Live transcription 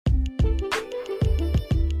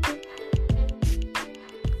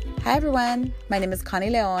Hi everyone, my name is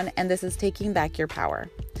Connie Leon and this is Taking Back Your Power.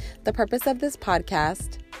 The purpose of this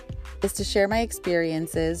podcast is to share my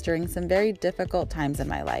experiences during some very difficult times in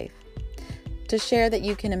my life. To share that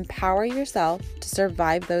you can empower yourself to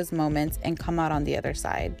survive those moments and come out on the other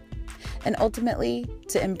side. And ultimately,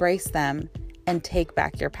 to embrace them and take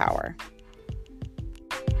back your power.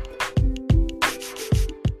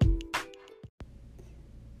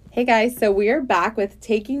 Hey guys, so we are back with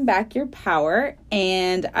Taking Back Your Power,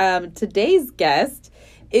 and today's guest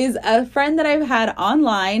is a friend that I've had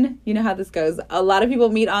online. You know how this goes. A lot of people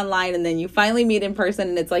meet online and then you finally meet in person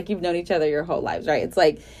and it's like you've known each other your whole lives, right? It's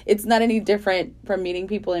like, it's not any different from meeting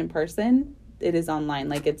people in person. It is online.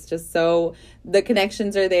 Like, it's just so, the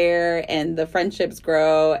connections are there and the friendships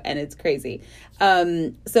grow and it's crazy.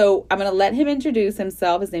 So I'm going to let him introduce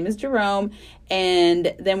himself. His name is Jerome.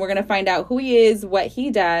 And then we're going to find out who he is, what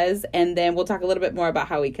he does. And then we'll talk a little bit more about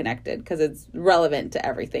how we connected because it's relevant to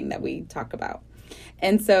everything that we talk about.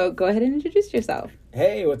 And so go ahead and introduce yourself.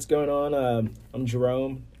 Hey, what's going on? I'm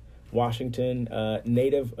Jerome Washington,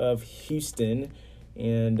 native of Houston.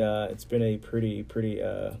 And it's been a pretty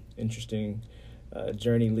interesting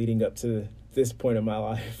journey leading up to this point in my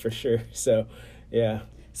life for sure. So, yeah.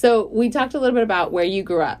 So we talked a little bit about where you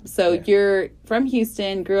grew up. So You're from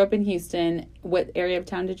Houston, grew up in Houston. What area of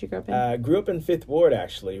town did you grow up in? Grew up in 5th Ward,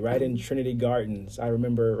 actually, right in Trinity Gardens. I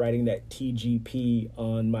remember writing that TGP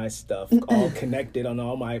on my stuff, all connected on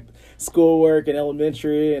all my schoolwork and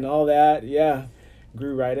elementary and all that. Yeah.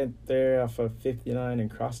 Grew right in there off of 59 and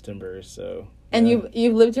Cross Timbers, so... And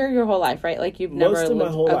you've lived here your whole life, right? Like you've never most of lived...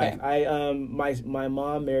 my whole life. My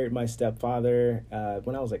mom married my stepfather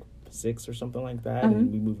when I was like 6 or something like that,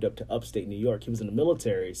 and we moved up to upstate New York. He was in the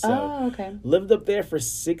military, so lived up there for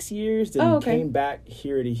 6 years, then came back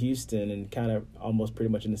here to Houston and kind of almost pretty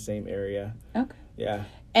much in the same area. Okay. Yeah.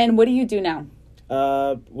 And what do you do now?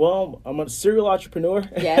 Well, I'm a serial entrepreneur.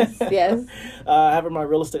 Yes. I have my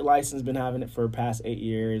real estate license, been having it for the past 8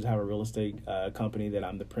 years. I have a real estate company that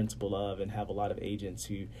I'm the principal of and have a lot of agents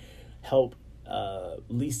who help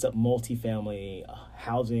lease up multifamily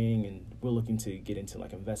housing, and we're looking to get into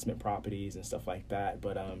like investment properties and stuff like that.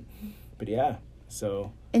 But yeah.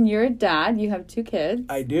 So. And you're a dad. You have 2 kids.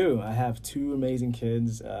 I do. I have 2 amazing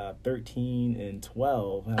kids, 13 and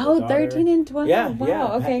 12. 13 and 12. Yeah. Wow.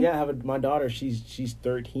 Yeah. Okay. I have my daughter. She's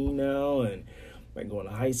 13 now, and like going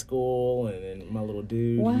to high school, and then my little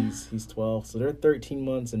dude, he's 12. So they're 13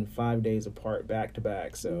 months and 5 days apart, back to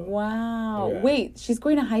back. So. Wow. Yeah. Wait, she's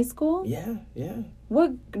going to high school? Yeah.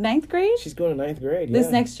 What, 9th grade? She's going to 9th grade.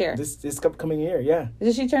 This next year. This upcoming year. Yeah.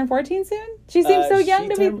 Does she turn 14 soon? She seems so young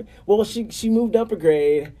to me. Well, she moved up a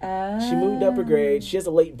grade. She moved up a grade. She has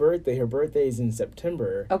a late birthday. Her birthday is in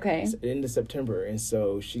September. Okay. End of September, and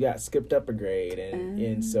so she got skipped up a grade,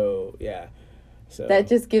 and so yeah. So that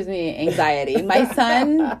just gives me anxiety. My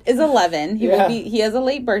son is 11. He has a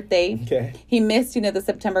late birthday. Okay. He missed, the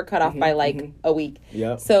September cutoff by like a week.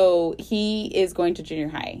 Yep. So he is going to junior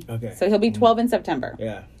high. Okay. So he'll be 12 in September.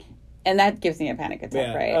 Yeah. And that gives me a panic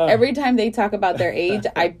attack, right? Every time they talk about their age,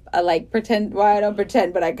 I like pretend, well, I don't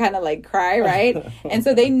pretend, but I kind of like cry, right? And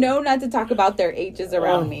so they know not to talk about their ages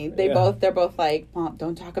around me. They're both like, Mom,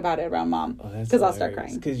 don't talk about it around Mom. Because I'll start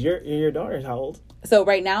crying. Because your daughter's how old? So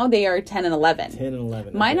right now they are 10 and 11. 10 and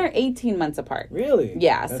 11. Mine are 18 months apart. Really?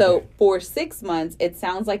 Yeah. Okay. So for 6 months, it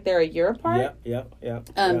sounds like they're a year apart. Yep.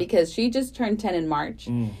 Because she just turned 10 in March.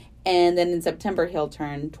 And then in September, he'll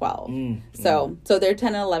turn 12. So they're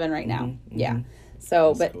 10 and 11 right now. Yeah.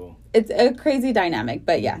 So, that's cool. It's a crazy dynamic.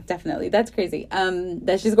 But yeah, definitely. That's crazy.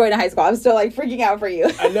 That she's going to high school. I'm still like freaking out for you.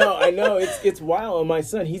 I know. It's wild. And my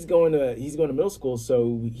son, he's going to middle school.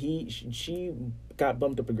 So she got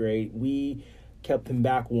bumped up a grade. We kept him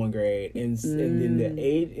back 1 grade. And then the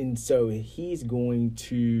 8. And so he's going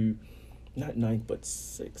to not 9th, but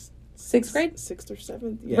 6th. 6th grade? 6th or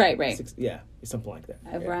 7th? Yeah. Right. 6th, yeah, something like that.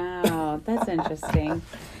 Yeah. Wow, that's interesting.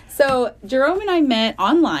 So Jerome and I met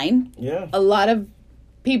online. Yeah. A lot of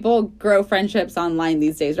people grow friendships online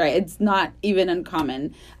these days, right? It's not even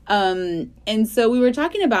uncommon. And so we were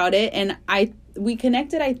talking about it, and we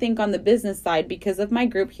connected, I think, on the business side because of my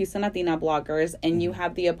group, Houston Latina Bloggers, and you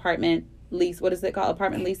have the apartment lease, what is it called?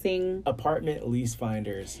 Apartment leasing? Apartment lease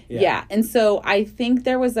finders. Yeah. And so I think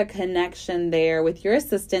there was a connection there with your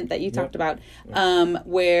assistant that you talked about,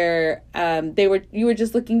 where you were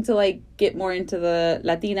just looking to like get more into the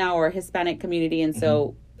Latina or Hispanic community. And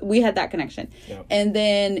so we had that connection. Yep. And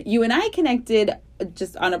then you and I connected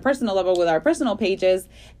just on a personal level with our personal pages.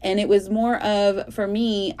 And it was more of, for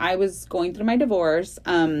me, I was going through my divorce.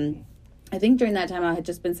 I think during that time I had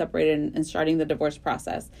just been separated and starting the divorce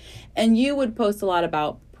process. And you would post a lot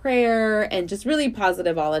about prayer and just really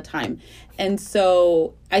positive all the time. And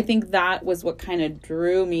so I think that was what kind of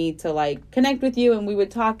drew me to like connect with you, and we would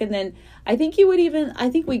talk. And then I think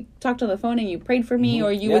we talked on the phone and you prayed for me,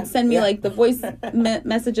 or you would send me like the voice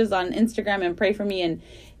messages on Instagram and pray for me. And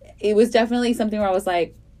it was definitely something where I was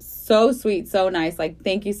like, so sweet, so nice. Like,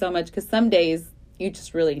 thank you so much. Because some days you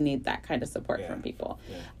just really need that kind of support from people.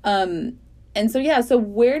 And so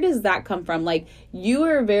where does that come from? Like, you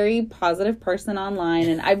are a very positive person online,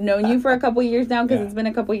 and I've known you for a couple years now, because it's been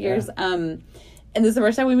a couple years. And this is the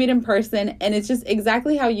first time we meet in person, and it's just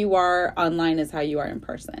exactly how you are online is how you are in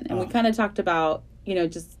person. And we kind of talked about,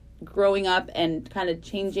 just growing up and kind of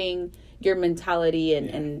changing your mentality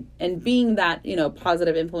and being that,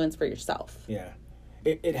 positive influence for yourself. Yeah.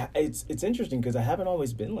 It's interesting because I haven't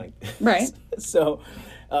always been like this. Right. So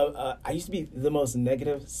I used to be the most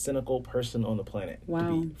negative, cynical person on the planet,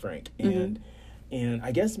 to be frank. And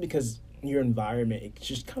I guess because your environment, it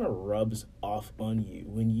just kind of rubs off on you.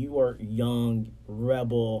 When you are young,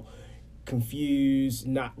 rebel, confused,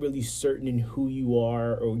 not really certain in who you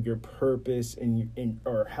are or your purpose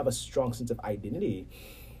or have a strong sense of identity,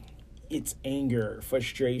 it's anger,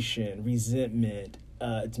 frustration, resentment,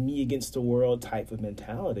 it's me against the world type of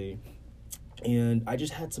mentality. And I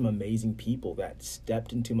just had some amazing people that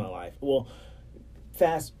stepped into my life. Well,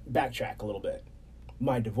 backtrack a little bit.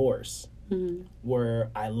 My divorce, where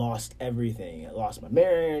I lost everything. I lost my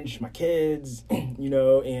marriage, my kids,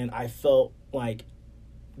 and I felt like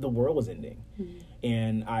the world was ending.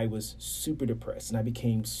 And I was super depressed, and I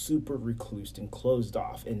became super reclused and closed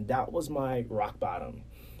off. And that was my rock bottom.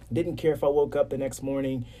 Didn't care if I woke up the next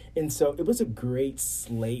morning. And so it was a great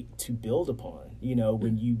slate to build upon,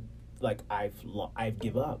 when you, like, I've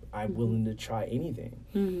give up. I'm willing to try anything.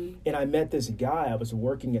 And I met this guy. I was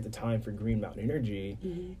working at the time for Green Mountain Energy,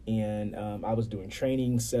 and I was doing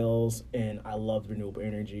training, sales, and I loved renewable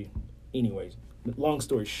energy. Anyways, long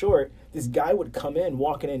story short, this guy would come in,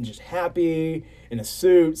 walking in just happy, in a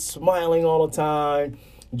suit, smiling all the time,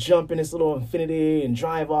 jump in his little Infiniti and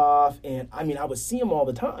drive off. And I mean, I would see him all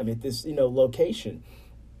the time at this, location.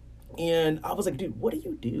 And I was like, dude, what do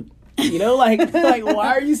you do? Like why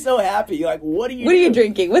are you so happy? Like, what do you What are you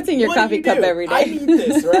drinking? What's in your coffee cup every day? I need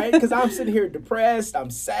this, right? Because I'm sitting here depressed. I'm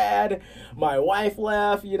sad. My wife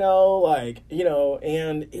left, and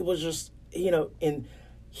it was just, and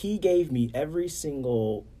he gave me every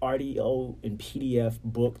single RDO and PDF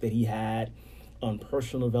book that he had on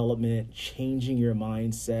personal development, changing your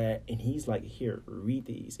mindset. And he's like, here, read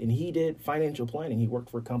these. And he did financial planning. He worked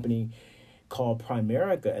for a company called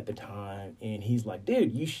Primerica at the time. And he's like,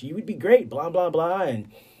 dude, you would be great, blah, blah, blah.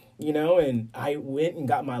 And, and I went and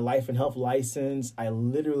got my life and health license. I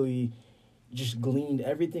literally just gleaned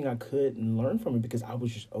everything I could and learned from it because I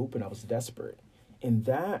was just open. I was desperate. And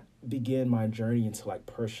that began my journey into like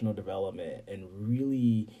personal development and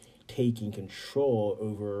really taking control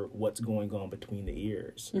over what's going on between the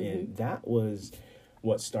ears. And that was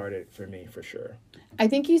what started for me, for sure. I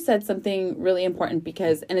think you said something really important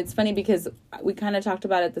and it's funny because we kind of talked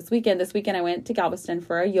about it this weekend. This weekend I went to Galveston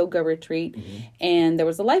for a yoga retreat, and there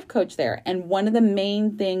was a life coach there. And one of the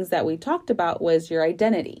main things that we talked about was your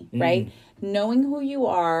identity, right? Knowing who you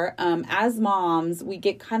are. As moms, we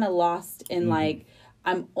get kind of lost in like,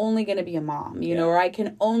 I'm only going to be a mom, or I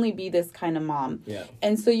can only be this kind of mom. Yeah.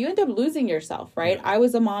 And so you end up losing yourself, right? Yeah. I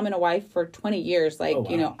was a mom and a wife for 20 years. Like,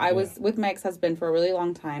 I was with my ex-husband for a really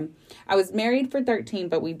long time. I was married for 13,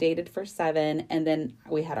 but we dated for 7. And then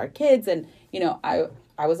we had our kids. And, I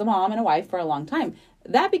was a mom and a wife for a long time.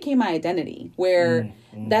 That became my identity, where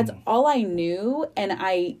that's all I knew. And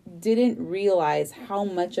I didn't realize how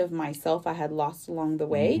much of myself I had lost along the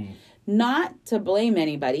way. Not to blame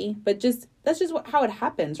anybody, but that's just how it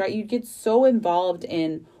happens, right? You get so involved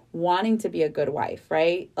in wanting to be a good wife,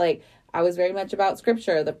 right? Like, I was very much about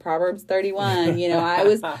scripture, the Proverbs 31,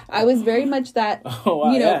 I was very much that,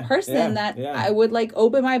 person that I would like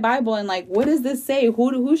open my Bible and like, what does this say?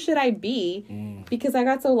 Who should I be? Because I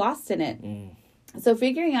got so lost in it. So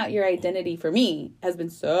figuring out your identity for me has been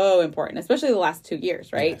so important, especially the last 2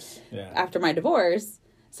 years, right? Yes. Yeah. After my divorce.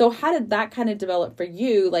 So how did that kind of develop for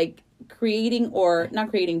you? Like finding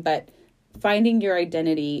your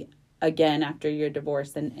identity again after your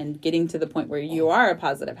divorce and getting to the point where you are a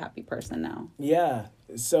positive, happy person now. Yeah.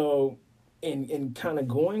 So in kind of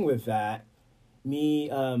going with that,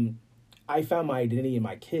 I found my identity in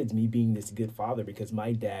my kids, me being this good father, because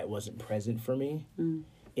my dad wasn't present for me.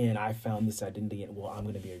 And I found this identity in, I'm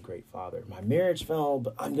going to be a great father. My marriage fell,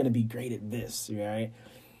 but I'm going to be great at this, right?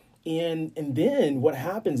 And then what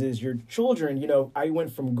happens is your children, I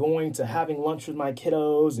went from going to having lunch with my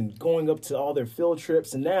kiddos and going up to all their field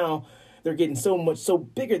trips. And now they're getting so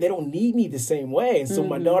bigger. They don't need me the same way. And so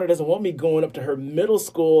my daughter doesn't want me going up to her middle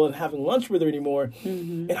school and having lunch with her anymore.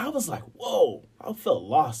 And I was like, whoa, I felt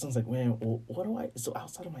lost. I was like, man, well, so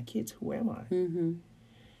outside of my kids, who am I?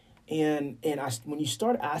 And when you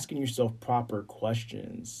start asking yourself proper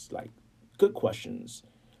questions, like good questions,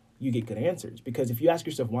 you get good answers. Because if you ask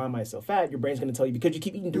yourself, why am I so fat? Your brain's going to tell you, because you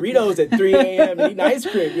keep eating Doritos at 3 a.m. and eating ice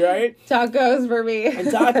cream, right? Tacos for me. And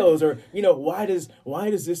tacos. Or, why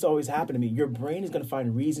does this always happen to me? Your brain is going to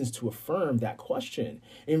find reasons to affirm that question.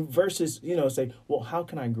 And versus, say, well, how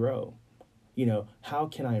can I grow? How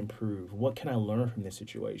can I improve? What can I learn from this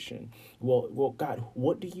situation? Well, God,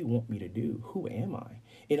 what do you want me to do? Who am I?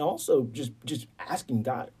 And also just asking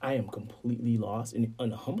God, I am completely lost, and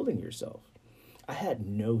unhumbling yourself. I had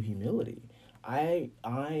no humility. I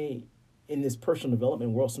in this personal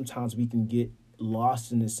development world, sometimes we can get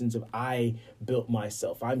lost in the sense of I built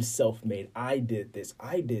myself. I'm self-made. I did this.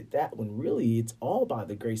 I did that. When really it's all by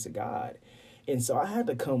the grace of God. And so I had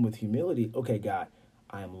to come with humility. Okay, God,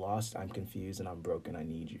 I am lost. I'm confused, and I'm broken. I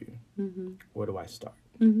need you. Where do I start?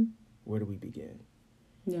 Where do we begin?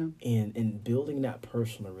 Yeah. And building that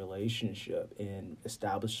personal relationship and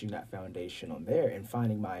establishing that foundation on there and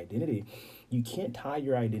finding my identity. You can't tie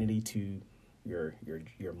your identity to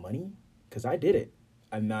your money, because I did it.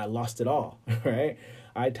 I lost it all, right?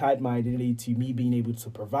 I tied my identity to me being able to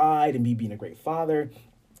provide and me being a great father.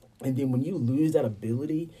 And then when you lose that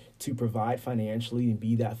ability to provide financially and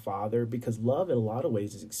be that father, because love in a lot of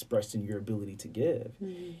ways is expressed in your ability to give.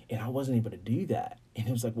 And I wasn't able to do that. And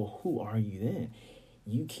it was like, well, who are you then?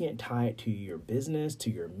 You can't tie it to your business, to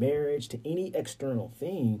your marriage, to any external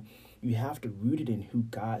thing. You have to root it in who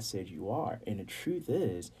God said you are. And the truth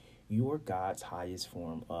is, you are God's highest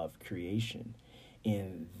form of creation.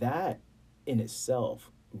 And that in itself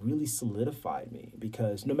really solidified me,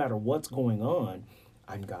 because no matter what's going on,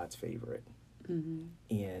 I'm God's favorite.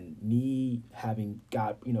 And me having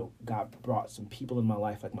God brought some people in my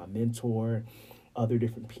life, like my mentor, other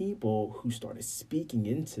different people who started speaking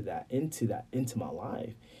into my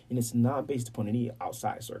life. And it's not based upon any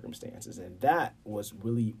outside circumstances. And that was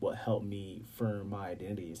really what helped me firm my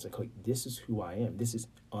identity. It's like, this is who I am. This is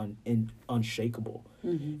unshakable.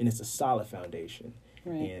 And it's a solid foundation.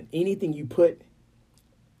 Right. And anything you put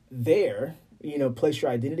there, place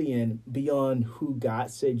your identity in beyond who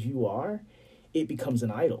God said you are, it becomes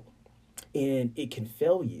an idol. And it can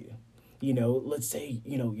fail you. Let's say,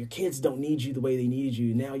 your kids don't need you the way they needed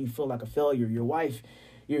you. Now you feel like a failure. Your wife,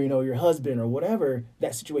 your husband or whatever,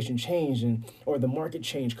 that situation changed or the market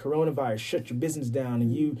changed, coronavirus shut your business down,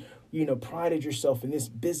 and you prided yourself in this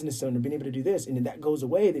business owner, being able to do this, and then that goes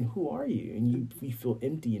away, then who are you? And you feel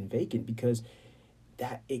empty and vacant because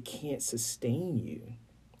that it can't sustain you.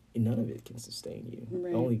 And none of it can sustain you.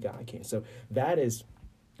 Right. Only God can. So that is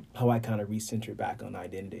how I kind of recenter back on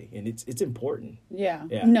identity. And it's important. Yeah.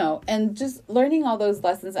 No, and just learning all those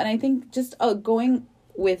lessons. And I think just going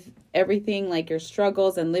with everything, like your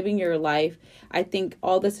struggles and living your life, I think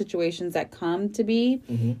all the situations that come to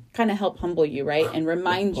be kind of help humble you, right? And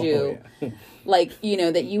remind you, like,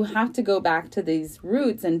 that you have to go back to these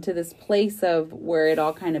roots and to this place of where it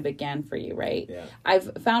all kind of began for you, right? Yeah.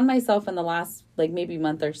 I've found myself in the last, like, maybe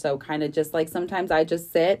month or so, kind of just like sometimes I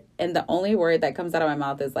just sit and the only word that comes out of my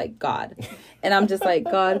mouth is like God. And I'm just like,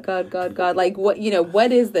 God. Like,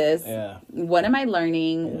 what is this? Yeah. What am I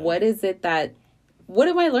learning? Yeah. What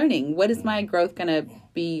am I learning? What is my growth going to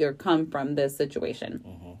be or come from this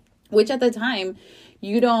situation? Which at the time,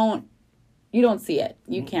 you don't see it.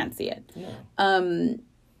 You can't see it. Yeah.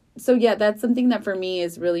 So yeah, that's something that for me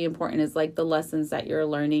is really important, is like the lessons that you're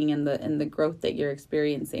learning and the growth that you're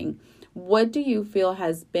experiencing. What do you feel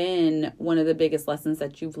has been one of the biggest lessons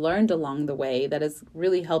that you've learned along the way that has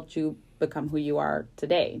really helped you become who you are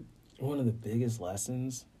today? One of the biggest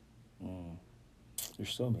lessons?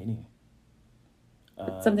 There's so many.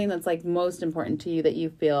 Something that's like most important to you that you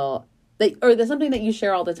feel like, or there's something that you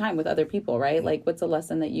share all the time with other people, right? Like, what's a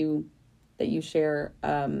lesson that you share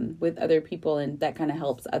with other people, and that kind of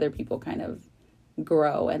helps other people kind of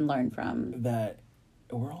grow and learn from? That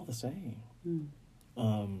we're all the same.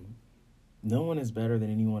 No one is better than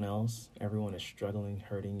anyone else. Everyone is struggling,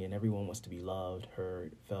 hurting, and everyone wants to be loved,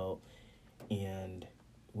 heard, felt, and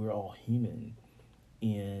we're all human.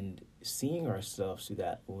 And seeing ourselves through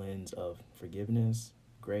that lens of forgiveness,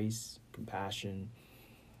 grace, compassion.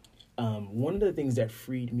 One of the things that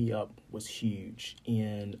freed me up was huge.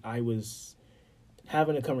 And I was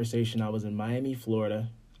having a conversation. I was in Miami, Florida,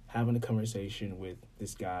 having a conversation with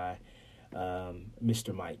this guy,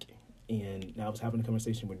 Mr. Mike. And I was having a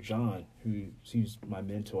conversation with John, who's my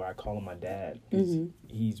mentor. I call him my dad.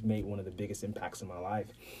 He's made one of the biggest impacts in my life.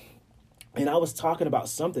 and I was talking about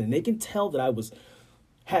something, and they can tell that I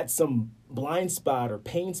had some blind spot or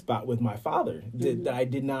pain spot with my father that I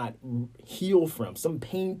did not heal from, some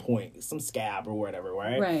pain point, some scab or whatever,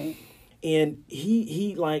 right? Right. And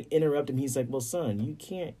he like interrupted me. He's like, well, son, you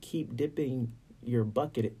can't keep dipping your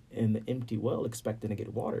bucket in the empty well expecting to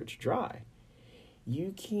get water. It's dry.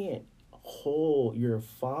 You can't hold your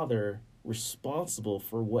father responsible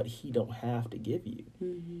for what he don't have to give you.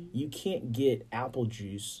 You can't get apple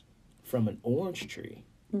juice from an orange tree.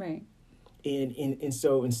 Right. And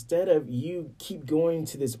so instead of you keep going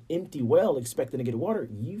to this empty well expecting to get water,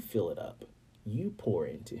 you fill it up. You pour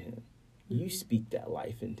into him. You speak that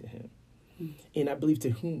life into him. And I believe to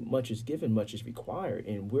whom much is given, much is required.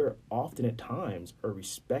 And we're often at times are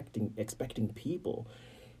expecting people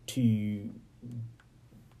to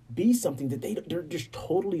be something that they're just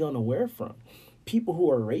totally unaware from. People who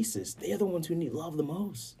are racist, they're the ones who need love the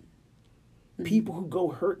most. People who go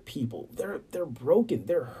hurt people, they're broken,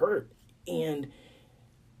 they're hurt. And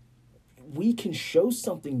we can show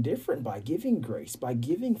something different by giving grace, by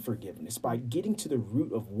giving forgiveness, by getting to the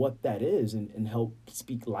root of what that is and help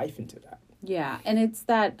speak life into that. Yeah. And it's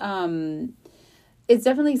that, it's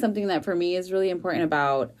definitely something that for me is really important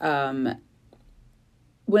about,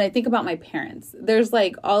 when I think about my parents, there's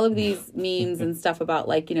like all of these memes and stuff about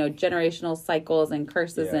like, you know, generational cycles and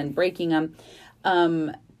curses and breaking them.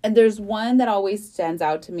 And there's one that always stands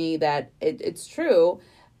out to me that it's true.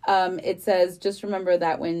 It says, just remember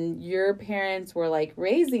that when your parents were like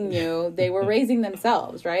raising you, they were raising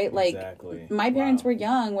themselves, right? Like my parents were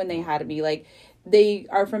young when they had me. Like they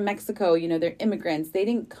are from Mexico, you know, they're immigrants. They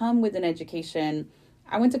didn't come with an education.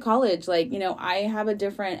 I went to college, like, you know, I have a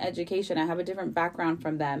different education. I have a different background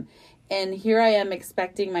from them. And here I am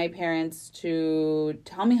expecting my parents to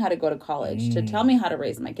tell me how to go to college, to tell me how to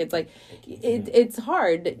raise my kids. Like it's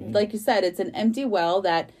hard. Like you said, it's an empty well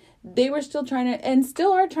that they were still trying to, and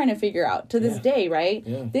still are trying to figure out to this day, right?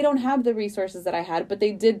 They don't have the resources that I had, but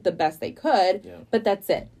they did the best they could, but that's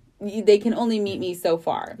it. They can only meet me so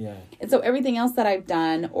far. And so everything else that I've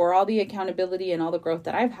done, or all the accountability and all the growth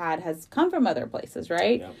that I've had, has come from other places,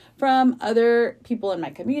 right? From other people in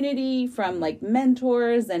my community, from like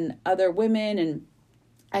mentors and other women. And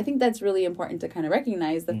I think that's really important to kind of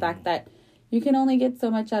recognize the fact that you can only get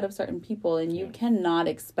so much out of certain people, and you cannot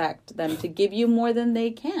expect them to give you more than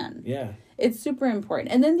they can. It's super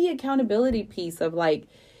important. And then the accountability piece of like,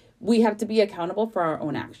 we have to be accountable for our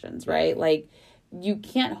own actions, right? Like, you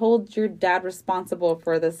can't hold your dad responsible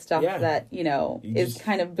for the stuff that, you know, is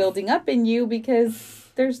kind of building up in you, because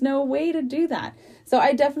there's no way to do that. So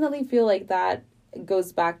I definitely feel like that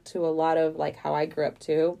goes back to a lot of like how I grew up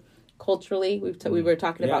too. Culturally, we were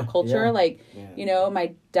talking about culture, you know,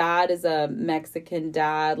 my dad is a Mexican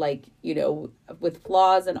dad, like, you know, with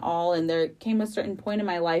flaws and all. And there came a certain point in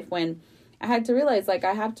my life when I had to realize, like,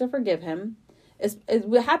 I have to forgive him.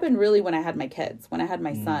 It happened really when I had my kids, when I had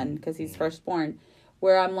my son, because he's firstborn,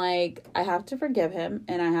 where I'm like, I have to forgive him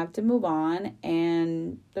and I have to move on.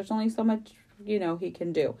 And there's only so much, you know, he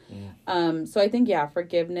can do. So I think,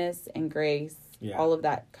 forgiveness and grace, all of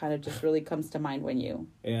that kind of just really comes to mind when you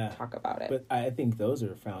talk about it. But I think those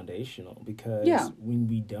are foundational, because when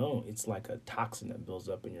we don't, it's like a toxin that builds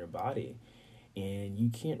up in your body, and you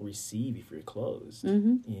can't receive if you're closed.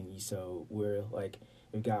 So we're like,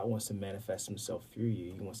 if God wants to manifest himself through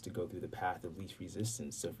you, he wants to go through the path of least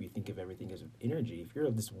resistance. So if we think of everything as energy, if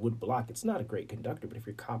you're this wood block, it's not a great conductor, but if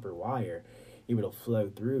you're copper wire, you're able to flow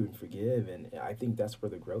through and forgive. And I think that's where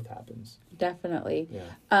the growth happens. Definitely.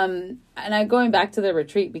 And I'm going back to the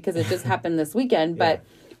retreat because it just happened this weekend, but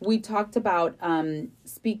we talked about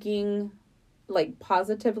speaking like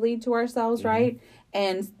positively to ourselves, right?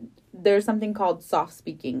 And there's something called soft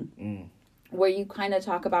speaking. Where you kind of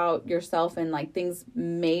talk about yourself and like things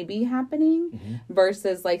may be happening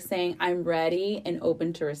versus like saying I'm ready and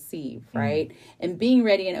open to receive, right? And being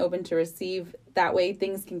ready and open to receive, that way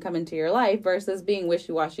things can come into your life, versus being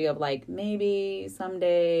wishy-washy of like, maybe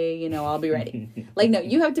someday, you know, I'll be ready. Like, no,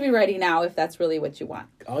 you have to be ready now if that's really what you want.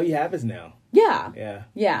 All you have is now. Yeah.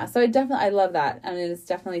 So I love that. I mean, it's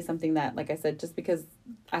definitely something that, like I said, just because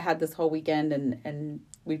I had this whole weekend and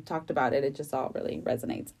we've talked about it, it just all really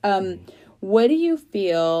resonates. What do you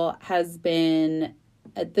feel has been,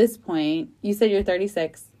 at this point, you said you're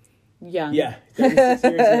 36, young. 36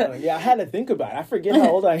 years young. I had to think about it. I forget how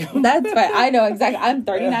old I am. That's right. I know exactly. I'm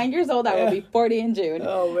 39 years old. I will be 40 in June.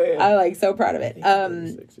 Oh, man. I'm like so proud of it.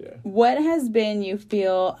 36, What has been, you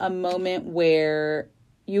feel, a moment where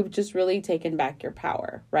you've just really taken back your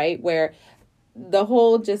power, right? Where the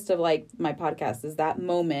whole gist of like my podcast is that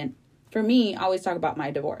moment. For me, I always talk about my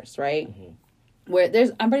divorce, right? where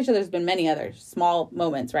I'm pretty sure there's been many other small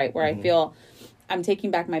moments, right, where I feel I'm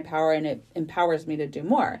taking back my power and it empowers me to do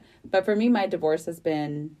more. But for me, my divorce has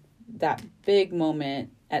been that big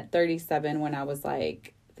moment at 37 when I was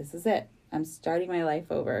like, this is it. I'm starting my life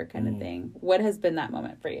over kind of thing. What has been that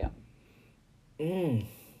moment for you?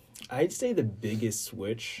 I'd say the biggest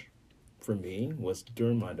switch for me was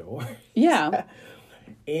during my divorce. Yeah.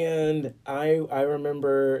 And I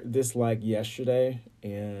remember this like yesterday,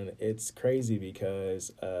 and it's crazy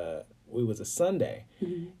because it was a Sunday,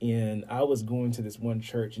 and I was going to this one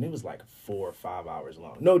church, and it was like 4 or 5 hours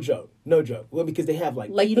long. No joke. Well, because they have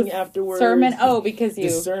like eating afterwards. Sermon. Oh, because the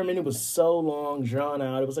sermon, it was so long, drawn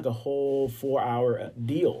out. It was like a whole 4-hour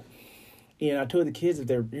deal. And I told the kids if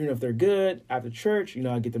they're good after church,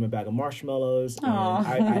 I get them a bag of marshmallows. And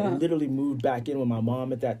I literally moved back in with my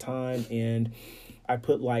mom at that time, and I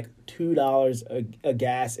put like $2 a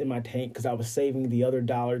gas in my tank because I was saving the other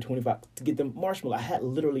 $1.25 to get them marshmallow. I had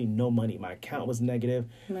literally no money. My account was negative.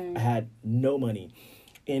 Right. I had no money,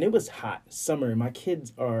 and it was hot summer. And my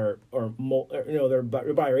kids are they're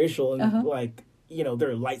biracial and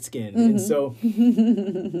they're light skinned. And so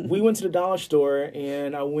we went to the dollar store,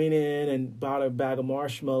 and I went in and bought a bag of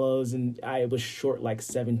marshmallows, and I was short like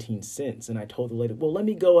 17 cents. And I told the lady, well, let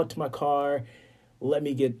me go up to my car, let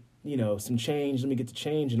me get some change. Let me get the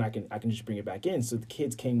change, and I can just bring it back in. So the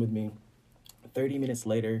kids came with me. 30 minutes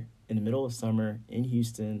later, in the middle of summer in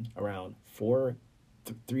Houston, around 3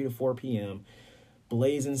 to 4 p.m.,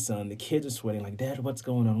 blazing sun. The kids are sweating. Like, Dad, what's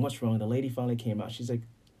going on? What's wrong? The lady finally came out. She's like,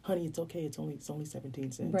 honey, it's okay. It's only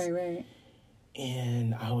 17 cents. Right.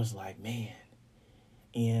 And I was like, man.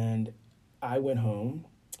 And I went home.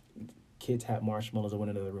 Kids had marshmallows. I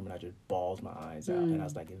went into the room, and I just bawled my eyes out. And I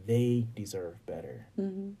was like, they deserve better.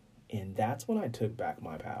 And that's when I took back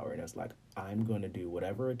my power. And I was like, I'm going to do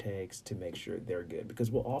whatever it takes to make sure they're good. Because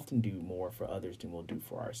we'll often do more for others than we'll do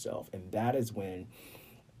for ourselves. And that is when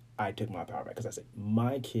I took my power back. Because I said,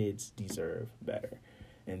 my kids deserve better.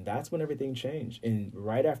 And that's when everything changed. And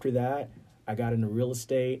right after that, I got into real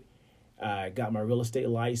estate. I got my real estate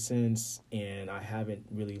license, and I haven't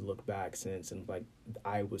really looked back since. And like,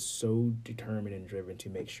 I was so determined and driven to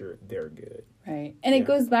make sure they're good. Right. And it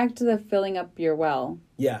goes back to the filling up your well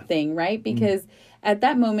thing, right? Because at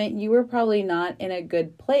that moment, you were probably not in a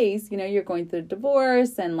good place. You're going through a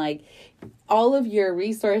divorce, and like all of your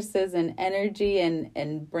resources and energy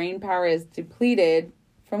and brain power is depleted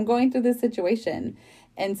from going through this situation.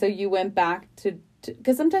 And so you went back to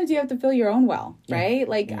because sometimes you have to fill your own well, right?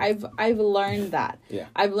 I've learned that. Yeah.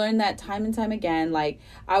 I've learned that time and time again. Like,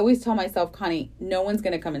 I always tell myself, Connie, no one's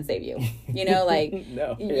going to come and save you. You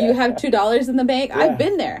have $2 in the bank. Yeah. I've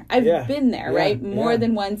been there. I've been there, right? More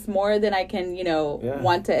than once, more than I can,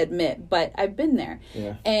 want to admit. But I've been there.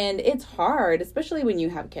 Yeah. And it's hard, especially when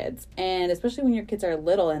you have kids. And especially when your kids are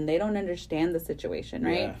little and they don't understand the situation,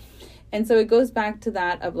 right? Yeah. And so it goes back to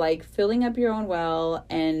that of like filling up your own well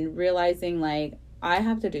and realizing like, I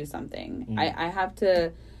have to do something. I have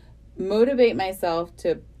to motivate myself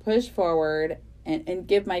to push forward and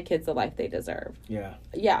give my kids the life they deserve. Yeah.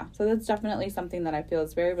 Yeah. So that's definitely something that I feel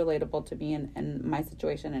is very relatable to me and my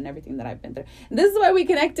situation and everything that I've been through. And this is why we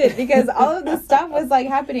connected, because all of this stuff was like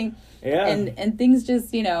happening. Yeah. And things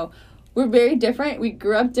just, we're very different. We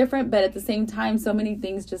grew up different, but at the same time, so many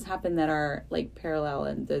things just happen that are like parallel,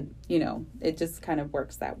 and it just kind of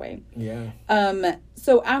works that way. Yeah.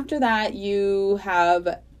 So after that, you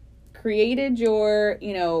have created your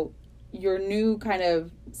new kind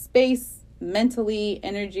of space mentally,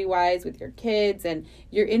 energy wise with your kids, and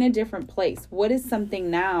you're in a different place. What is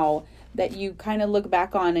something now that you kind of look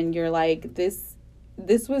back on and you're like, this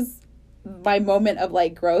was my moment of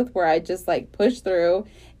like growth where I just like pushed through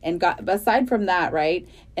and got, aside from that, right?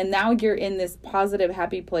 And now you're in this positive,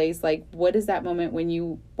 happy place. Like, what is that moment when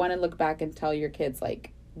you want to look back and tell your kids,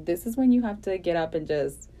 like, this is when you have to get up and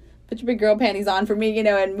just put your big girl panties on for me,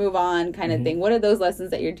 and move on kind of thing. What are those lessons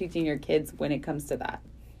that you're teaching your kids when it comes to that?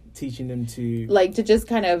 Teaching them to... like, to just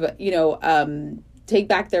kind of, take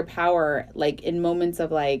back their power, like, in moments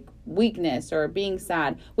of, like, weakness or being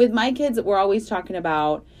sad. With my kids, we're always talking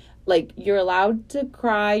about, like, you're allowed to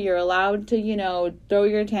cry, you're allowed to, throw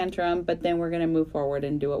your tantrum, but then we're going to move forward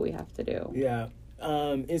and do what we have to do. Yeah.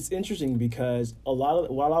 It's interesting because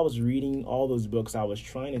while I was reading all those books, I was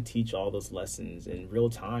trying to teach all those lessons in real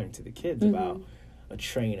time to the kids about a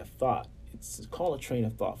train of thought. It's called a train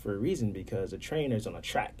of thought for a reason, because a train is on a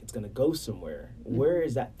track. It's going to go somewhere. Where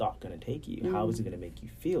is that thought going to take you? How is it going to make you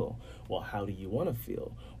feel? Well, how do you want to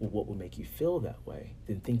feel? Well, what will make you feel that way?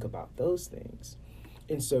 Then think about those things.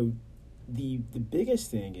 And so the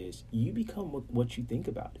biggest thing is you become what you think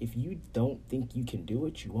about. If you don't think you can do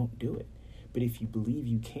it, you won't do it. But if you believe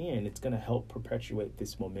you can, it's going to help perpetuate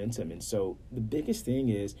this momentum. And so the biggest thing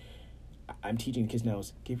is, I'm teaching kids now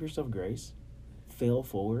is give yourself grace, fail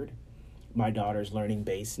forward. My daughter's learning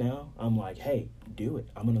bass now. I'm like, hey, do it.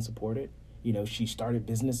 I'm going to support it. You know, she started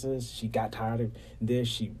businesses. She got tired of this.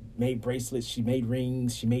 She made bracelets. She made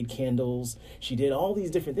rings. She made candles. She did all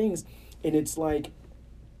these different things. And it's like,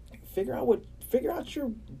 figure out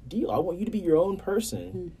your deal. I want you to be your own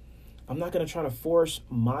person. I'm not going to try to force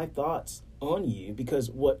my thoughts on you, because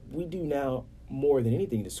what we do now more than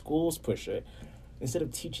anything, the schools push it. Instead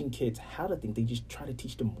of teaching kids how to think, they just try to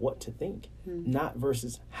teach them what to think, not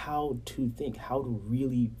versus how to think, how to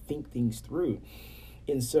really think things through.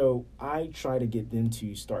 And so I try to get them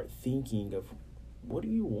to start thinking of, what do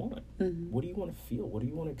you want? What do you want to feel? What do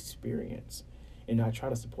you want to experience? And I try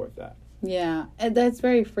to support that. Yeah, and that's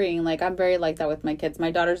very freeing. Like, I'm very like that with my kids.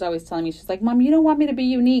 My daughter's always telling me, she's like, Mom, you don't want me to be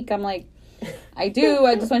unique. I'm like, I do.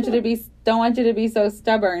 I just want you to don't want you to be so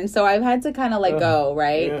stubborn. So I've had to kind of let go,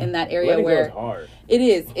 right? In that area where it's hard. It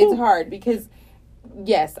is. It's hard because,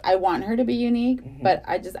 yes, I want her to be unique, but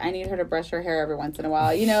I need her to brush her hair every once in a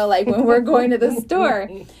while. You know, like when we're going to the store.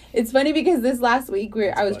 It's funny because this last week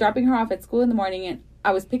I was dropping her off at school in the morning, and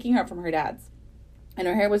I was picking her up from her dad's, and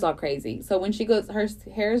her hair was all crazy. So when she goes, her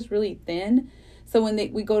hair is really thin. So when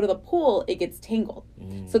we go to the pool, it gets tangled.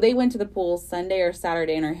 So they went to the pool Sunday or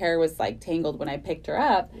Saturday, and her hair was like tangled when I picked her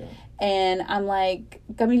up. Yeah. And I'm like,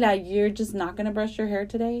 Camila, you're just not going to brush your hair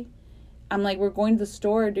today? I'm like, we're going to the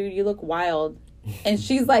store, dude. You look wild. And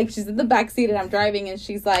she's like, she's in the back seat and I'm driving, and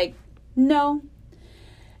she's like, no.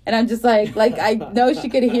 And I'm just like I know she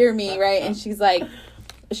could hear me, right? And she's like,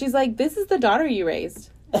 this is the daughter you raised.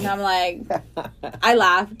 And I'm like, I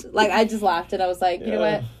laughed. Like, I just laughed, and I was like, you know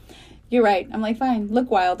what? You're right. I'm like, fine,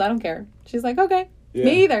 look wild. I don't care. She's like, okay. Yeah.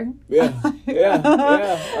 Me either. Yeah.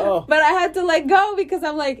 Oh. But I had to let go because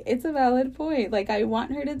I'm like, it's a valid point. Like, I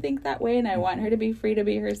want her to think that way, and I want her to be free to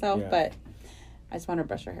be herself, but I just want her to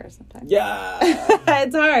brush her hair sometimes. Yeah.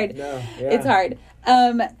 It's hard. No, It's hard.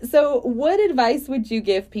 So what advice would you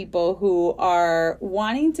give people who are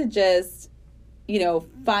wanting to just,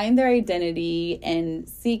 find their identity and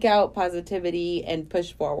seek out positivity and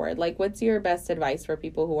push forward? Like, what's your best advice for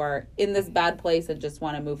people who are in this bad place and just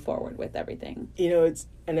want to move forward with everything?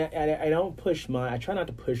 I don't push I try not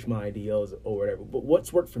to push my ideals or whatever, but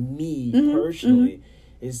what's worked for me personally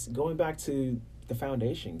is going back to the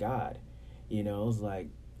foundation, God. It's like,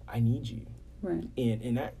 I need you. Right.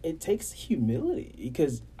 And that, it takes humility,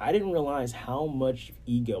 because I didn't realize how much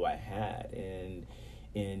ego I had, and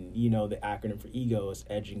the acronym for ego is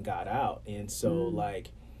edging God out. And so the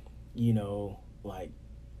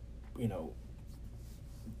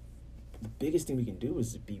biggest thing we can do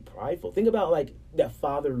is be prideful. Think about like that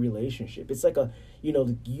father relationship. It's like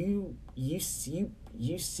you see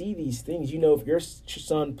these things. If your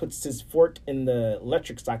son puts his fork in the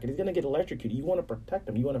electric socket, he's gonna get electrocuted. You want to protect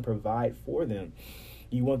them. You want to provide for them.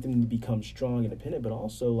 You want them to become strong and independent, but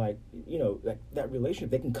also that relationship,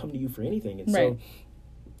 they can come to you for anything. And so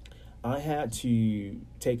I had to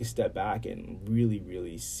take a step back and really,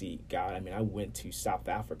 really seek God. I mean, I went to South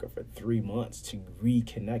Africa for 3 months to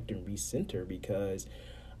reconnect and recenter, because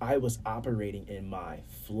I was operating in my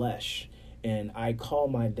flesh. And I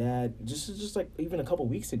called my dad just like even a couple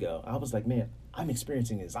weeks ago. I was like, man, I'm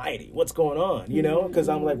experiencing anxiety. What's going on? Because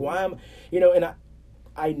I'm like, why am, and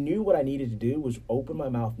I knew what I needed to do was open my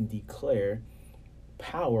mouth and declare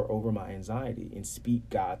power over my anxiety and speak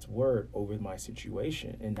God's word over my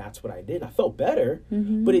situation. And that's what I did. I felt better,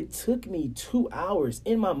 but it took me 2 hours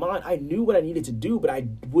in my mind. I knew what I needed to do, but I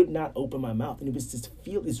would not open my mouth. And it was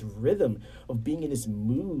this rhythm of being in this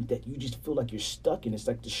mood that you just feel like you're stuck in. It's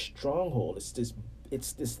like this stronghold. It's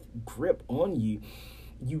this grip on you.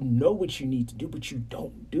 You know what you need to do, but you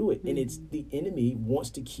don't do it. And it's the enemy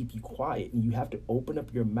wants to keep you quiet, and you have to open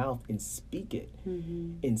up your mouth and speak it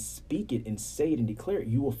and speak it and say it and declare it.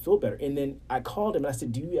 You will feel better. And then I called him and I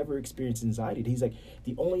said, do you ever experience anxiety? And he's like,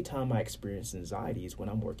 the only time I experience anxiety is when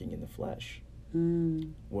I'm working in the flesh.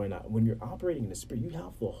 When you're operating in the spirit, you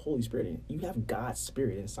have the Holy Spirit, and you have God's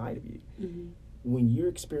spirit inside of you. When you're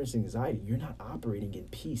experiencing anxiety, you're not operating in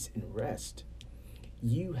peace and rest.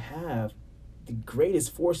 You have the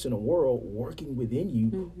greatest force in the world working within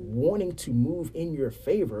you, wanting to move in your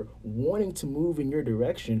favor, wanting to move in your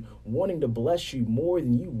direction, wanting to bless you more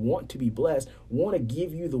than you want to be blessed, want to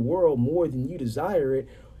give you the world more than you desire it,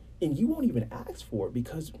 and you won't even ask for it,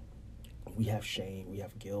 because we have shame, we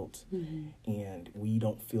have guilt, and we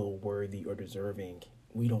don't feel worthy or deserving.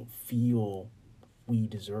 We don't feel we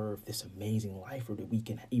deserve this amazing life, or that we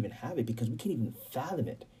can even have it, because we can't even fathom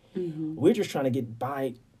it. We're just trying to get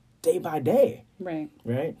by day by day. Right.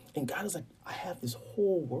 Right? And God is like, I have this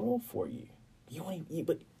whole world for you. You want to,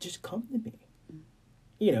 but just come to me.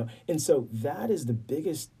 You know, and so that is the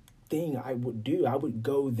biggest thing I would do. I would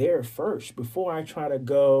go there first before I try to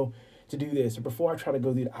go to do this, or before I try to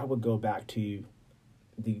go do that. I would go back to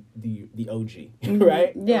the OG,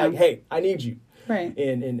 right? Yeah. Like, hey, I need you. Right.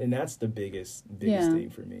 And that's the biggest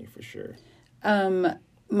thing for me, for sure. One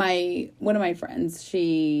of my friends,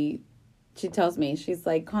 she tells me, she's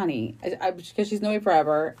like, Connie, because she's known me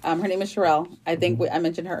forever. Her name is Sherelle. I think I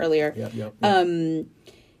mentioned her earlier. Yep.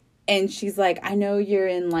 And she's like, I know you're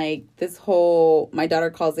in like this whole, my daughter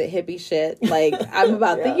calls it hippie shit. Like, I'm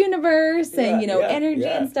about the universe and, energy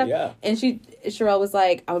and stuff. Yeah. And Sherelle was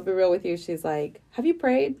like, I'll be real with you. She's like, have you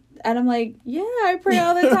prayed? And I'm like, yeah, I pray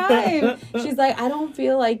all the time. She's like, I don't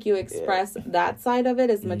feel like you express that side of it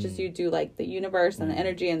as much as you do like the universe and the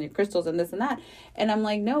energy and the crystals and this and that. And I'm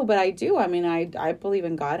like, no, but I do. I mean, I believe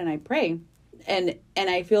in God and I pray. And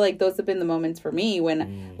I feel like those have been the moments for me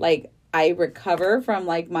when like I recover from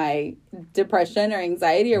like my depression or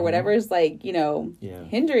anxiety or whatever is like,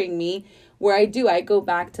 hindering me, where I go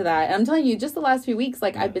back to that. And I'm telling you, just the last few weeks,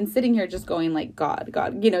 like I've been sitting here just going like, God,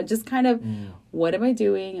 just kind of, what am I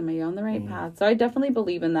doing? Am I on the right path? So I definitely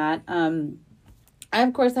believe in that. I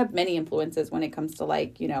of course have many influences when it comes to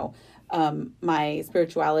like, my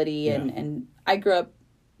spirituality and I grew up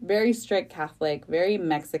very strict Catholic, very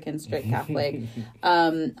Mexican strict Catholic.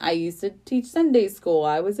 I used to teach Sunday school.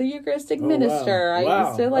 I was a Eucharistic minister. Wow. I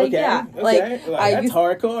used to like, that's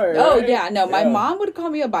hardcore. Right? Oh yeah, no, my mom would call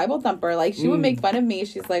me a Bible thumper. Like she would make fun of me.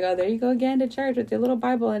 She's like, oh, there you go again to church with your little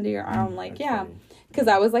Bible under your arm. Like, yeah, because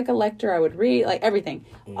I was like a lector. I would read like everything,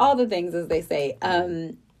 all the things as they say.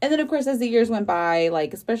 And then, of course, as the years went by,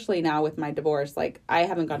 like, especially now with my divorce, like, I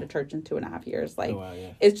haven't gone to church in 2.5 years. Like,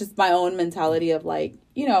 it's just my own mentality of, like,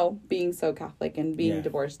 being so Catholic and being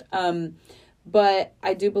divorced. But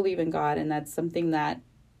I do believe in God, and that's something that,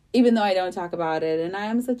 even though I don't talk about it, and I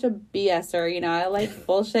am such a BSer, I like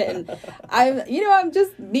bullshit, and I'm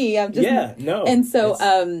just me. I'm just... Yeah, no. And so,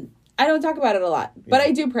 I don't talk about it a lot, but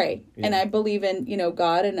I do pray, and I believe in,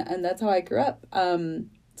 God, and that's how I grew up.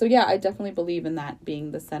 So, yeah, I definitely believe in that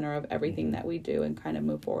being the center of everything that we do and kind of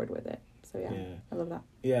move forward with it. So, yeah. I love that.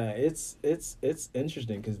 Yeah, it's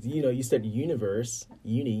interesting because, you said universe,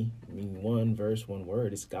 uni, meaning one verse, one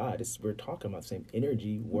word. It's God. We're talking about the same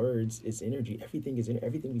energy, words. It's energy. Everything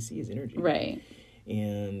we see is energy. Right.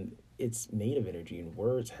 And it's made of energy, and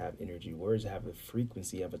words have energy. Words have a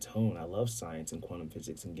frequency, have a tone. I love science and quantum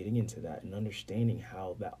physics and getting into that and understanding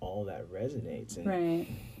how all that resonates. And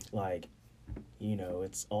like...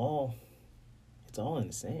 it's all in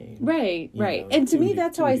the same. Right. And to me,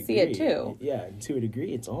 that's how I see it too. Yeah, to a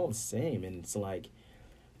degree, it's all the same. And it's like,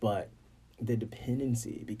 but the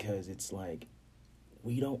dependency, because it's like,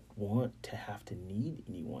 we don't want to have to need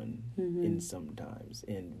anyone in sometimes.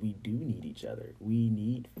 And we do need each other. We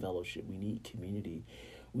need fellowship. We need community.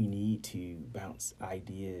 We need to bounce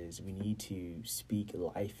ideas. We need to speak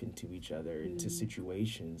life into each other, into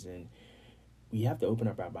situations. And we have to open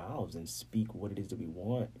up our mouths and speak what it is that we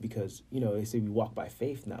want, because, they say we walk by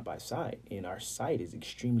faith, not by sight. And our sight is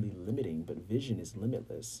extremely limiting, but vision is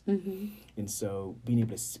limitless. And so being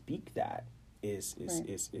able to speak that is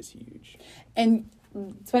huge. And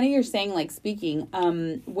it's funny you're saying, like, speaking.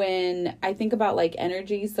 When I think about, like,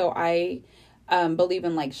 energy, so I believe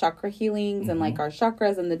in, like, chakra healings and, like, our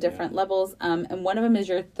chakras and the different levels. And one of them is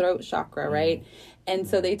your throat chakra, right? And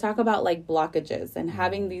so they talk about like blockages and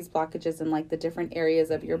having these blockages in like the different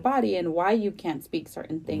areas of your body and why you can't speak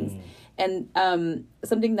certain things. And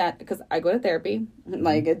something that, because I go to therapy,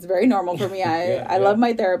 like it's very normal for me. I love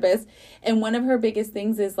my therapist. And one of her biggest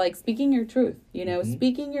things is like speaking your truth,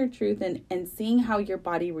 speaking your truth and seeing how your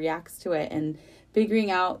body reacts to it and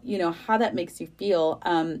figuring out, how that makes you feel.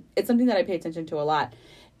 It's something that I pay attention to a lot.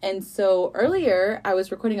 And so earlier I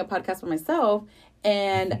was recording a podcast for myself,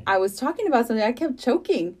 and I was talking about something. I kept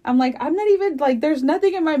choking. I'm like, I'm not even, like, there's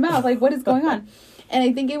nothing in my mouth. Like, what is going on? And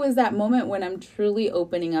I think it was that moment when I'm truly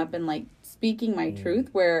opening up and, like, speaking my truth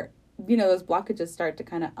where, those blockages start to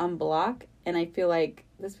kind of unblock. And I feel like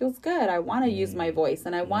this feels good. I want to use my voice.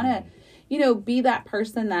 And I want to, be that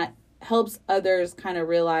person that helps others kind of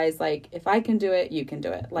realize, like, if I can do it, you can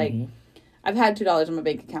do it. Like, I've had $2 in my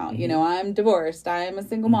bank account. I'm divorced. I'm a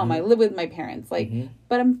single mom. I live with my parents. Like,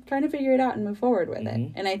 but I'm trying to figure it out and move forward with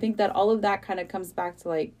it. And I think that all of that kind of comes back to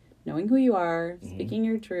like knowing who you are, speaking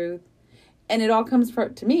your truth. And it all comes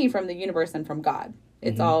to me from the universe and from God.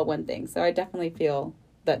 It's all one thing. So I definitely feel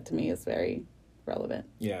that to me is very relevant.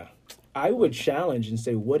 Yeah. I would challenge and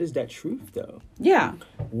say, what is that truth though? Yeah.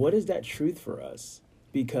 What is that truth for us?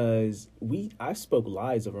 because I spoke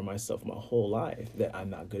lies over myself my whole life, that I'm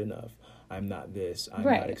not good enough. I'm not this. I'm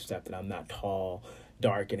not accepted. I'm not tall,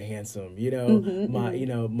 dark, and handsome. I'm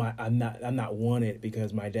not wanted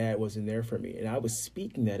because my dad wasn't there for me, and I was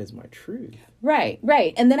speaking that as my truth. Right.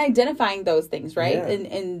 And then identifying those things, right, Yeah.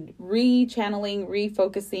 and rechanneling,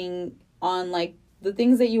 refocusing on like the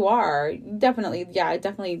things that you are. Definitely.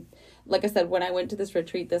 Like I said, when I went to this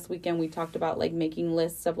retreat this weekend, we talked about like making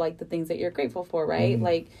lists of like the things that you're grateful for, right?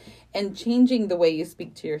 Like, and changing the way you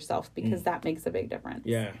speak to yourself, because that makes a big difference.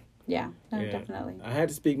 Yeah, definitely. I had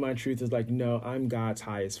to speak my truth as like, no, I'm God's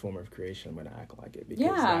highest form of creation. I'm going to act like it,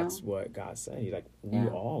 because that's what God said. He's like, we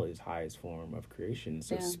all His highest form of creation.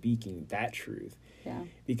 So speaking that truth,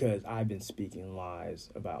 because I've been speaking lies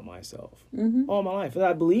about myself all my life. And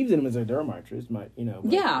I believed in them as a they're my truth.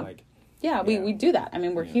 We do that. I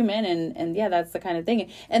mean, we're human, and that's the kind of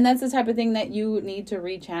thing. And that's the type of thing that you need to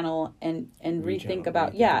rechannel and rethink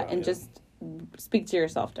about. Just speak to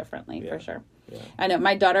yourself differently, for sure. Yeah. I know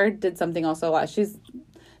my daughter did something also a lot. She's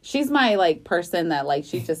my like person that like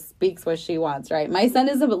she just speaks what she wants, right? My son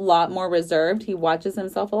is a lot more reserved. He watches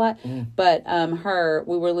himself a lot. But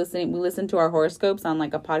we listened to our horoscopes on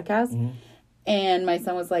like a podcast, and my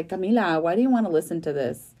son was like, Camila, why do you want to listen to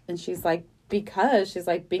this? And she's like, because she's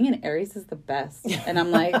like, being an Aries is the best. And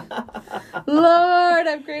I'm like, Lord,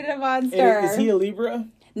 I've created a monster. Is he a Libra?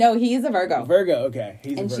 No, he's a Virgo. Okay.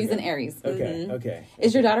 She's an Aries. Okay.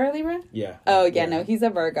 Is your daughter a Libra? Yeah. Oh, yeah, no, he's a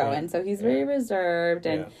Virgo. And so he's very reserved.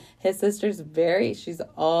 And his sister's she's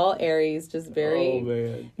all Aries, just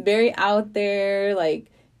very out there.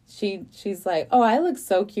 Like, she's like, oh, I look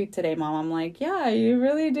so cute today, Mom. I'm like, yeah, you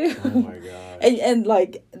really do. Oh, my God. and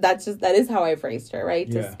like, that is how I've raised her,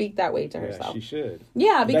 right? To speak that way to herself. She should.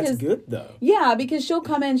 Yeah, because that's good, though. Yeah, because she'll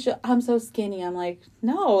come in, I'm so skinny. I'm like,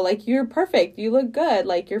 no, like, you're perfect. You look good.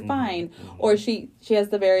 Like, you're fine. Or she has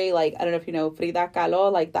the very, like, I don't know if you know, Frida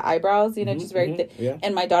Kahlo, like the eyebrows, just very thick. Yeah.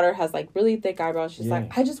 And my daughter has, like, really thick eyebrows. She's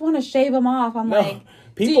like, I just want to shave them off. I'm like...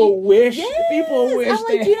 People wish. I'm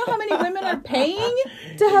like, do you know how many women are paying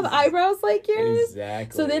to have eyebrows like yours?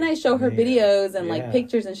 Exactly. So then I show her videos and like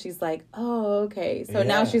pictures, and she's like, oh, okay. So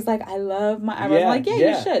now she's like, I love my eyebrows. I'm like,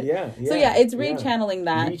 you should. So it's rechanneling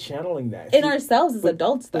that. In ourselves as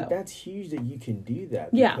adults, though. But that's huge that you can do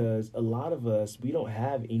that. Because a lot of us, we don't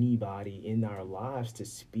have anybody in our lives to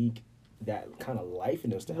speak that kind of life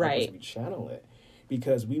in us, to help us rechannel it.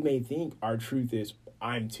 Because we may think our truth is,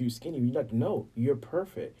 I'm too skinny. You're like, no, you're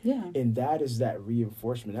perfect. Yeah. And that is that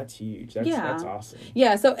reinforcement. That's huge. That's awesome.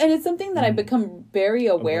 Yeah. So, and it's something that I've become very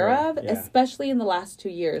aware of, especially in the last 2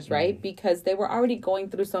 years, right? Because they were already going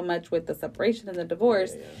through so much with the separation and the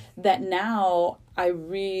divorce that now I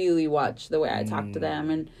really watch the way I talk to them.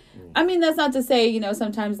 And I mean, that's not to say,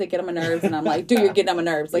 sometimes they get on my nerves and I'm like, dude, you're getting on my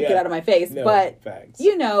nerves. Like, get out of my face. No, but, facts.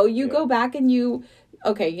 You go back and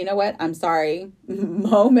okay, you know what? I'm sorry.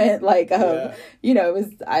 Moment, like, I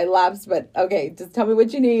lapsed, but okay, just tell me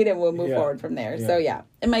what you need and we'll move forward from there. So,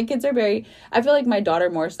 And my kids are I feel like my daughter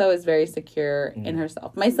more so is very secure in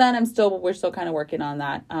herself. My son, we're still kind of working on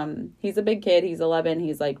that. He's a big kid. He's 11.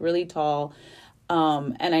 He's like really tall.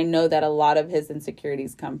 And I know that a lot of his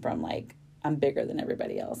insecurities come from like, I'm bigger than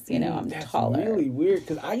everybody else, I'm taller. That's really weird,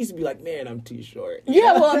 because I used to be like, man, I'm too short.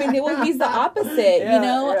 Yeah, well, I mean, he's the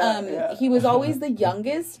opposite, He was always the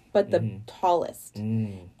youngest, but the tallest.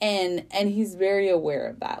 And he's very aware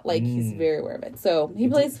of that. Like, he's very aware of it. So, he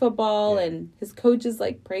plays football, and his coaches,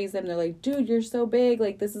 like, praise him. They're like, dude, you're so big.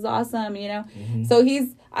 Like, this is awesome, So,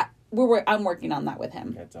 I'm working on that with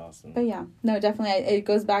him. That's awesome. But, yeah, no, definitely. It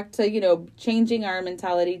goes back to, changing our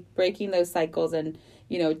mentality, breaking those cycles, and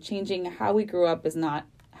changing how we grew up is not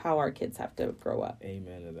how our kids have to grow up.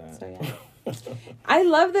 Amen to that. So, yeah. I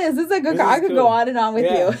love this. This is a good. I could go on and on with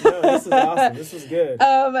you. No, this is awesome. This was good.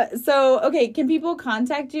 So, okay, can people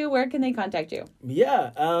contact you? Where can they contact you? Yeah.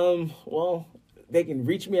 Well, they can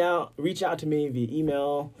reach out to me via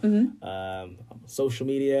email, social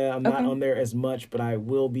media. I'm not on there as much, but I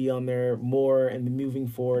will be on there more and moving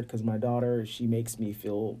forward, because my daughter, she makes me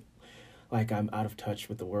feel like I'm out of touch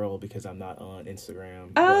with the world because I'm not on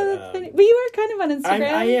Instagram. That's funny. But you are kind of on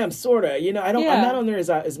Instagram. I am, sort of. I'm not on there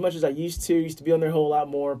as much as I used to. Used to be on there a whole lot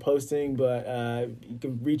more posting, but you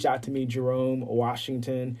can reach out to me, Jerome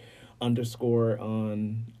Washington _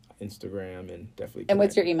 on Instagram, and definitely. And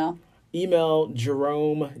what's your email? Email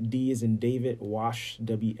Jerome, D as in David, Wash,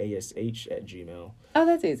 WASH @gmail. Oh,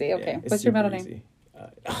 that's easy. Okay. What's your middle name?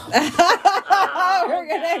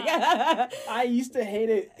 I used to hate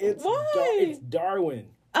it. It's Darwin.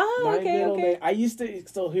 Oh, My middle name. I used to.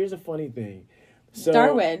 So here's a funny thing. So,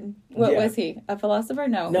 Darwin. What yeah. was he? A philosopher?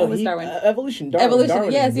 No. No, What was Darwin? Evolution.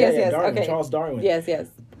 Evolution. Yes. Darwin, Okay. Charles Darwin. Yes.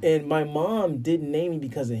 And my mom didn't name me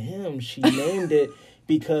because of him. She named it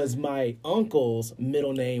because my uncle's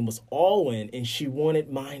middle name was Alwyn, and she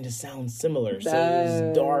wanted mine to sound similar. So it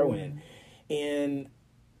was Darwin. And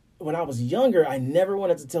when I was younger, I never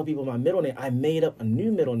wanted to tell people my middle name. I made up a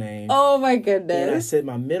new middle name. Oh my And I goodness. said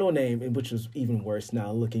my middle name, which was even worse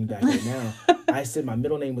now, looking back at it now. I said my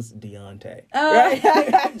middle name was Deontay. Right?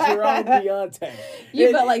 Jerome Deontay.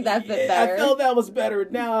 You felt like that fit better. I felt that was better.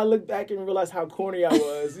 Now I look back and realize how corny I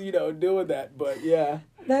was, doing that. But yeah.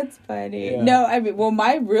 That's funny. Yeah. No, I mean, well,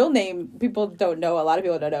 my real name, people don't know. A lot of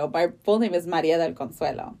people don't know. My full name is Maria del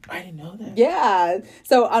Consuelo. I didn't know that. Yeah.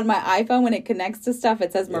 So on my iPhone, when it connects to stuff,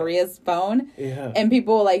 it says Maria's phone. Yeah. And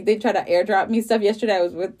people, like, they try to airdrop me stuff. Yesterday, I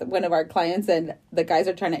was with one of our clients, and the guys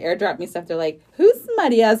are trying to airdrop me stuff. They're like, who's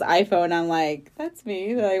Maria's iPhone? I'm like, that's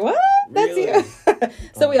me. They're like, what? That's Really? you.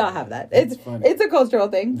 So we all have that. That's funny. It's a cultural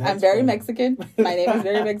thing. That's I'm very funny. Mexican. My name is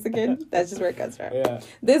very Mexican. That's just where it comes from. Yeah.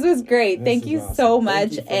 This was great. This Thank is you awesome. so Thank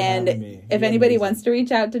much. you for And having me. if You're anybody amazing. wants to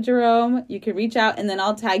reach out to Jerome, you can reach out, and then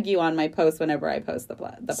I'll tag you on my post whenever I post the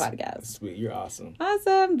podcast. Sweet. You're awesome.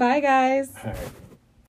 Awesome. Bye, guys. All right.